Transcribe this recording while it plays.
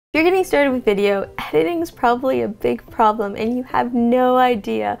If you're getting started with video, editing is probably a big problem and you have no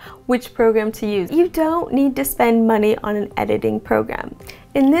idea which program to use. You don't need to spend money on an editing program.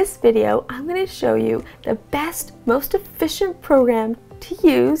 In this video, I'm going to show you the best, most efficient program to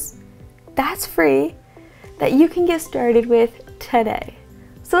use that's free that you can get started with today.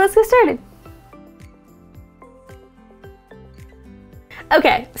 So let's get started.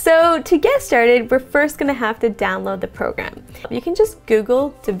 Okay, so to get started, we're first gonna have to download the program. You can just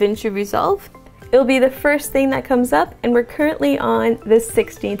Google DaVinci Resolve. It'll be the first thing that comes up, and we're currently on the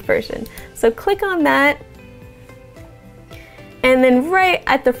 16th version. So click on that, and then right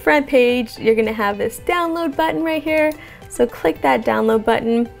at the front page, you're gonna have this download button right here. So click that download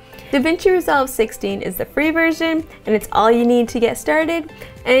button. DaVinci Resolve 16 is the free version, and it's all you need to get started.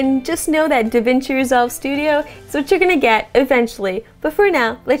 And just know that DaVinci Resolve Studio is what you're gonna get eventually, but for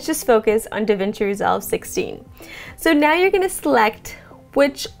now, let's just focus on DaVinci Resolve 16. So now you're gonna select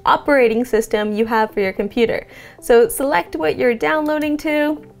which operating system you have for your computer. So select what you're downloading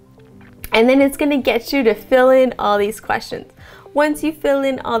to, and then it's gonna get you to fill in all these questions. Once you fill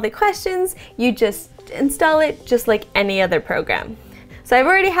in all the questions, you just install it just like any other program. So I've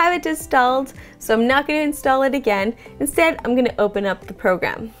already have it installed, so I'm not going to install it again. Instead, I'm going to open up the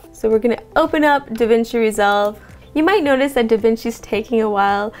program. So we're going to open up DaVinci Resolve. You might notice that DaVinci's taking a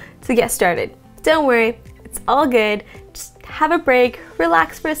while to get started. Don't worry, it's all good. Just have a break,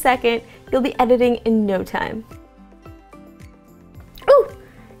 relax for a second. You'll be editing in no time. Ooh,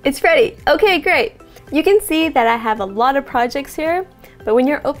 it's ready. Okay, great. You can see that I have a lot of projects here. But when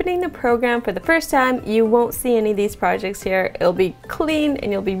you're opening the program for the first time, you won't see any of these projects here. It'll be clean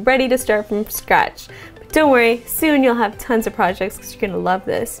and you'll be ready to start from scratch. But don't worry, soon you'll have tons of projects because you're gonna love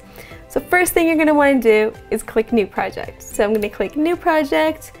this. So first thing you're gonna wanna do is click New Project. So I'm gonna click New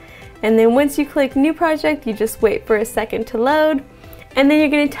Project, and then once you click New Project, you just wait for a second to load, and then you're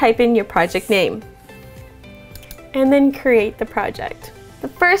gonna type in your project name, and then create the project. The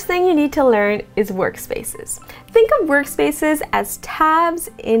first thing you need to learn is Workspaces. Think of Workspaces as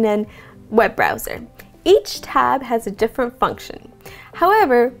tabs in a web browser. Each tab has a different function.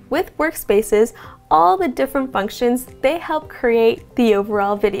 However, with Workspaces, all the different functions, they help create the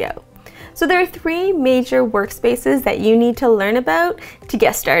overall video. So there are three major workspaces that you need to learn about to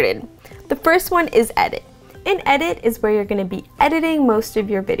get started. The first one is Edit. In Edit is where you're going to be editing most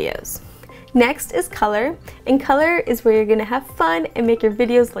of your videos. Next is Color, and Color is where you're going to have fun and make your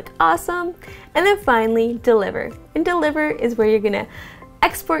videos look awesome. And then finally, Deliver. And Deliver is where you're going to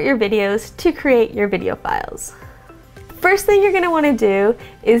export your videos to create your video files. First thing you're going to want to do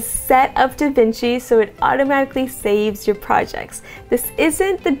is set up DaVinci so it automatically saves your projects. This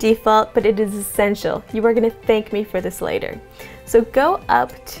isn't the default, but it is essential. You are going to thank me for this later. So go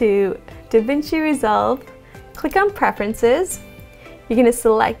up to DaVinci Resolve, click on Preferences. You're going to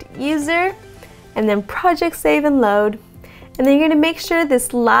select User, and then Project Save and Load, and then you're going to make sure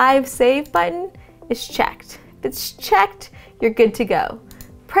this Live Save button is checked. If it's checked, you're good to go.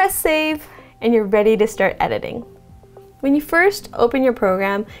 Press Save, and you're ready to start editing. When you first open your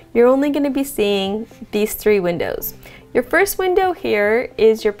program, you're only going to be seeing these three windows. Your first window here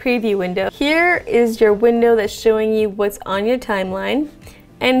is your preview window. Here is your window that's showing you what's on your timeline.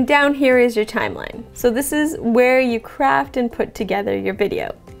 And down here is your timeline. So this is where you craft and put together your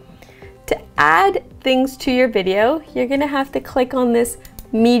video. To add things to your video, you're gonna have to click on this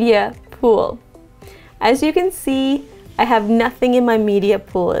media pool. As you can see, I have nothing in my media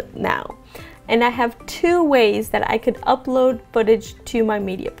pool now. And I have two ways that I could upload footage to my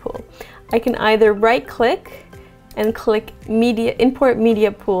media pool. I can either right click and click Media, Import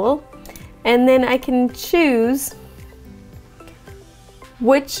Media Pool, and then I can choose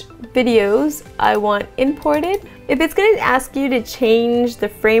which videos I want imported. If it's going to ask you to change the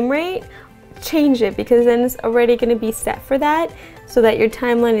frame rate, change it, because then it's already going to be set for that so that your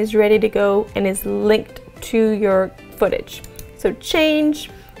timeline is ready to go and is linked to your footage. So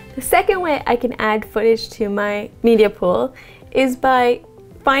change. The second way I can add footage to my media pool is by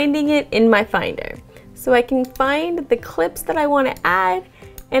finding it in my Finder. So I can find the clips that I want to add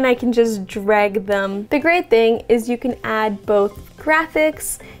and I can just drag them. The great thing is you can add both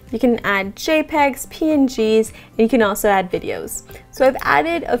graphics, you can add JPEGs, PNGs, and you can also add videos. So I've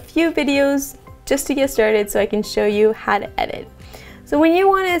added a few videos just to get started so I can show you how to edit. So when you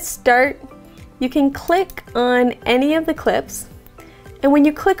want to start, you can click on any of the clips, and when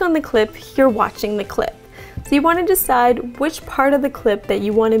you click on the clip, you're watching the clip. So you want to decide which part of the clip that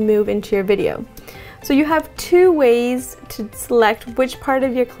you want to move into your video. So you have two ways to select which part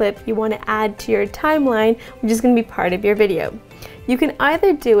of your clip you want to add to your timeline, which is going to be part of your video. You can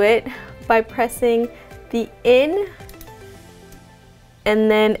either do it by pressing the in and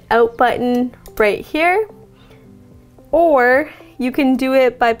then out button right here. Or you can do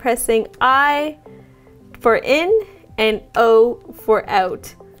it by pressing I for in and O for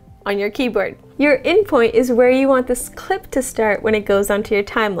out on your keyboard. Your in point is where you want this clip to start when it goes onto your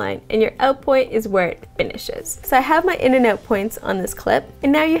timeline, and your out point is where it finishes. So I have my in and out points on this clip,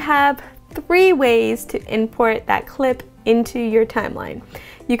 and now you have 3 ways to import that clip into your timeline.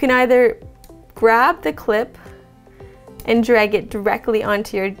 You can either grab the clip and drag it directly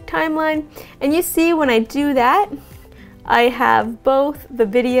onto your timeline, and you see when I do that, I have both the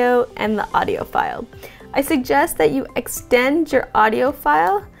video and the audio file. I suggest that you extend your audio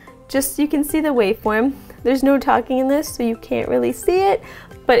file just so you can see the waveform. There's no talking in this, so you can't really see it,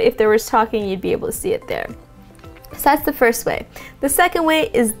 but if there was talking, you'd be able to see it there. So that's the first way. The second way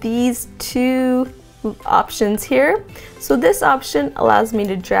is these 2 options here. So this option allows me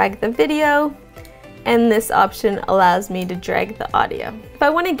to drag the video, and this option allows me to drag the audio. If I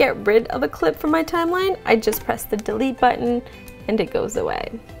want to get rid of a clip from my timeline, I just press the delete button and it goes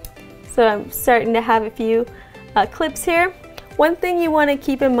away. So I'm starting to have a few clips here. One thing you want to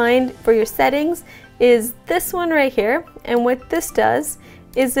keep in mind for your settings is this one right here, and what this does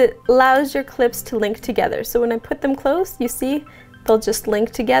is it allows your clips to link together. So when I put them close, you see they'll just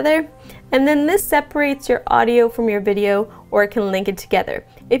link together, and then this separates your audio from your video, or it can link it together.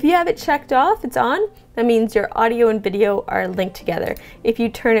 If you have it checked off, it's on, that means your audio and video are linked together. If you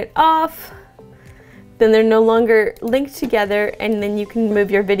turn it off, then they're no longer linked together, and then you can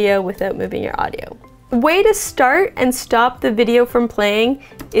move your video without moving your audio. The way to start and stop the video from playing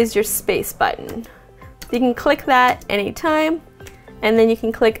is your space button. You can click that anytime, and then you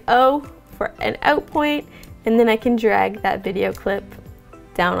can click O for an out point, and then I can drag that video clip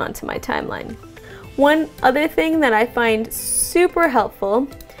down onto my timeline. One other thing that I find super helpful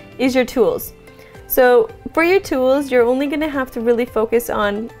is your tools. So for your tools, you're only gonna have to really focus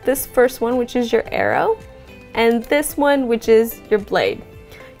on this first one, which is your arrow, and this one, which is your blade.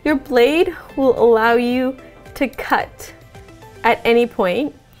 Your blade will allow you to cut at any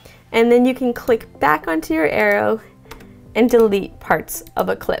point, and then you can click back onto your arrow and delete parts of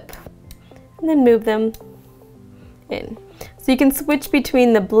a clip, and then move them in. So you can switch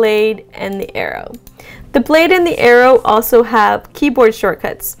between the blade and the arrow. The blade and the arrow also have keyboard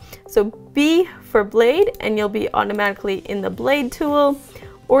shortcuts. So B for blade, and you'll be automatically in the blade tool,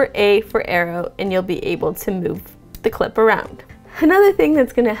 or A for arrow, and you'll be able to move the clip around. Another thing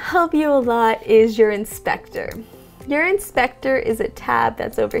that's going to help you a lot is your inspector. Your inspector is a tab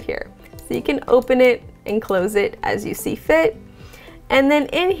that's over here. So you can open it and close it as you see fit. And then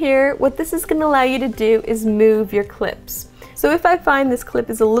in here, what this is going to allow you to do is move your clips. So if I find this clip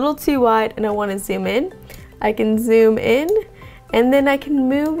is a little too wide and I want to zoom in, I can zoom in, and then I can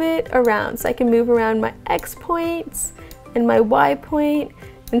move it around. So I can move around my X points and my Y point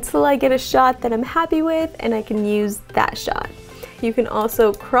until I get a shot that I'm happy with, and I can use that shot. You can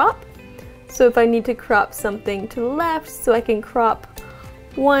also crop. So if I need to crop something to the left, so I can crop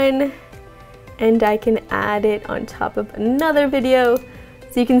one, and I can add it on top of another video.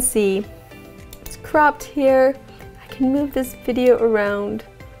 So you can see it's cropped here. I can move this video around.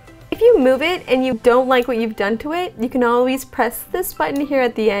 If you move it and you don't like what you've done to it, you can always press this button here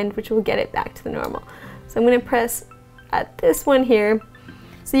at the end, which will get it back to the normal. So I'm going to press at this one here.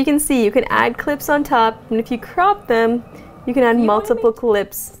 So you can see you can add clips on top, and if you crop them, you can add multiple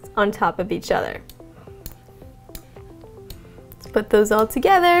clips on top of each other. Let's put those all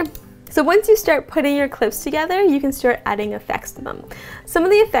together. So once you start putting your clips together, you can start adding effects to them. Some of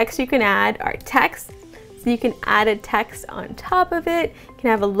the effects you can add are text. So you can add a text on top of it. You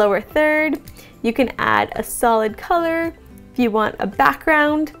can have a lower third. You can add a solid color if you want a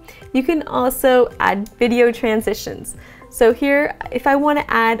background. You can also add video transitions. So here, if I want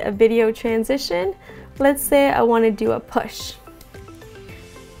to add a video transition, let's say I want to do a push.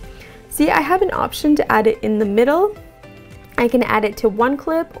 See, I have an option to add it in the middle. I can add it to one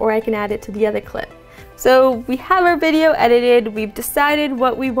clip, or I can add it to the other clip. So we have our video edited, we've decided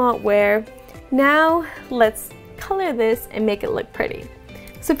what we want where. Now let's color this and make it look pretty.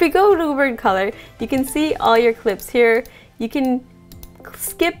 So if you go to word color, you can see all your clips here. You can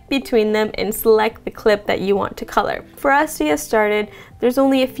skip between them and select the clip that you want to color. For us to get started, there's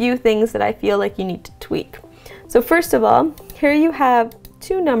only a few things that I feel like you need to tweak. So first of all, here you have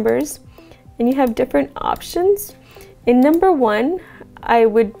 2 numbers and you have different options. In number 1, I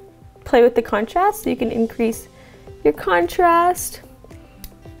would play with the contrast, so you can increase your contrast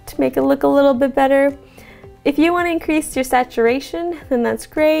to make it look a little bit better. If you want to increase your saturation, then that's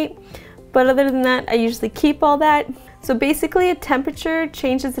great, but other than that, I usually keep all that. So basically a temperature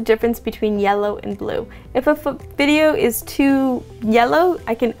changes the difference between yellow and blue. If a video is too yellow,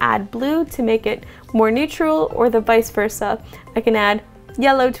 I can add blue to make it more neutral, or the vice versa. I can add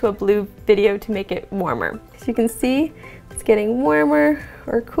yellow to a blue video to make it warmer. As you can see, it's getting warmer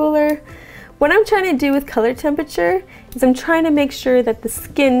or cooler. What I'm trying to do with color temperature is I'm trying to make sure that the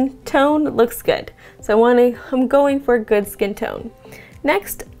skin tone looks good. So I'm going for a good skin tone.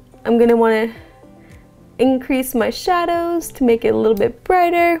 Next, I'm going to want to increase my shadows to make it a little bit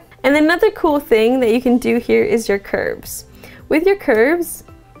brighter. And another cool thing that you can do here is your curves. With your curves,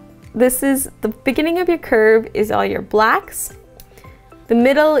 this is the beginning of your curve is all your blacks, the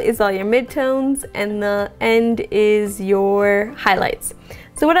middle is all your midtones, and the end is your highlights.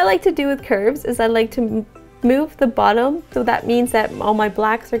 So what I like to do with curves is I like to move the bottom, so that means that all my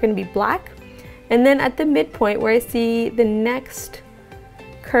blacks are going to be black. And then at the midpoint where I see the next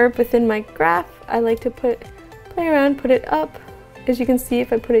curve within my graph, I like to play around, put it up. As you can see,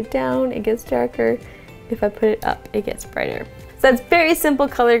 if I put it down, it gets darker. If I put it up, it gets brighter. So that's very simple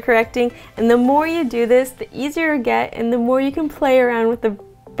color correcting, and the more you do this, the easier it gets, and the more you can play around with the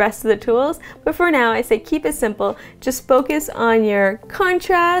rest of the tools. But for now, I say keep it simple. Just focus on your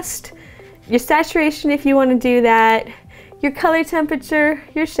contrast, your saturation if you want to do that, your color temperature,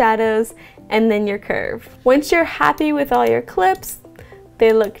 your shadows, and then your curve. Once you're happy with all your clips,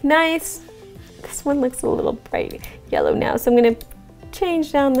 they look nice. This one looks a little bright yellow now, so I'm going to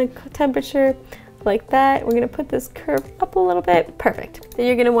change down the temperature like that. We're going to put this curve up a little bit. Perfect. Then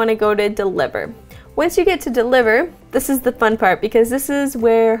you're going to want to go to deliver. Once you get to deliver, this is the fun part, because this is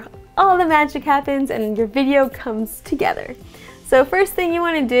where all the magic happens and your video comes together. So first thing you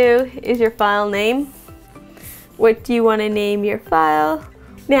want to do is your file name. What do you want to name your file?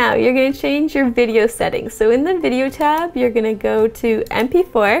 Now you're going to change your video settings. So in the video tab, you're going to go to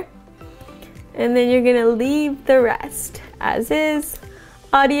MP4, and then you're going to leave the rest as is.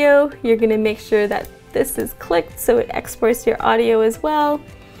 Audio, you're going to make sure that this is clicked so it exports your audio as well.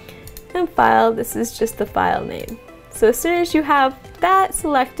 And file, this is just the file name. So as soon as you have that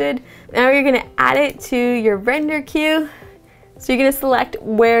selected, now you're going to add it to your render queue. So you're going to select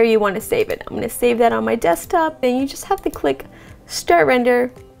where you want to save it. I'm going to save that on my desktop, and you just have to click Start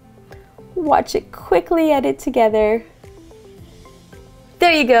Render, watch it quickly edit together.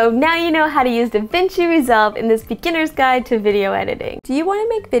 There you go, now you know how to use DaVinci Resolve in this beginner's guide to video editing. Do you want to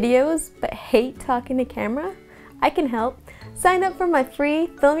make videos but hate talking to camera? I can help. Sign up for my free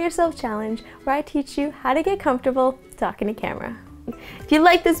Film Yourself Challenge, where I teach you how to get comfortable talking to camera. If you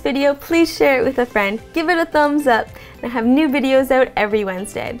like this video, please share it with a friend, give it a thumbs up, and I have new videos out every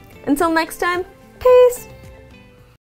Wednesday. Until next time, peace!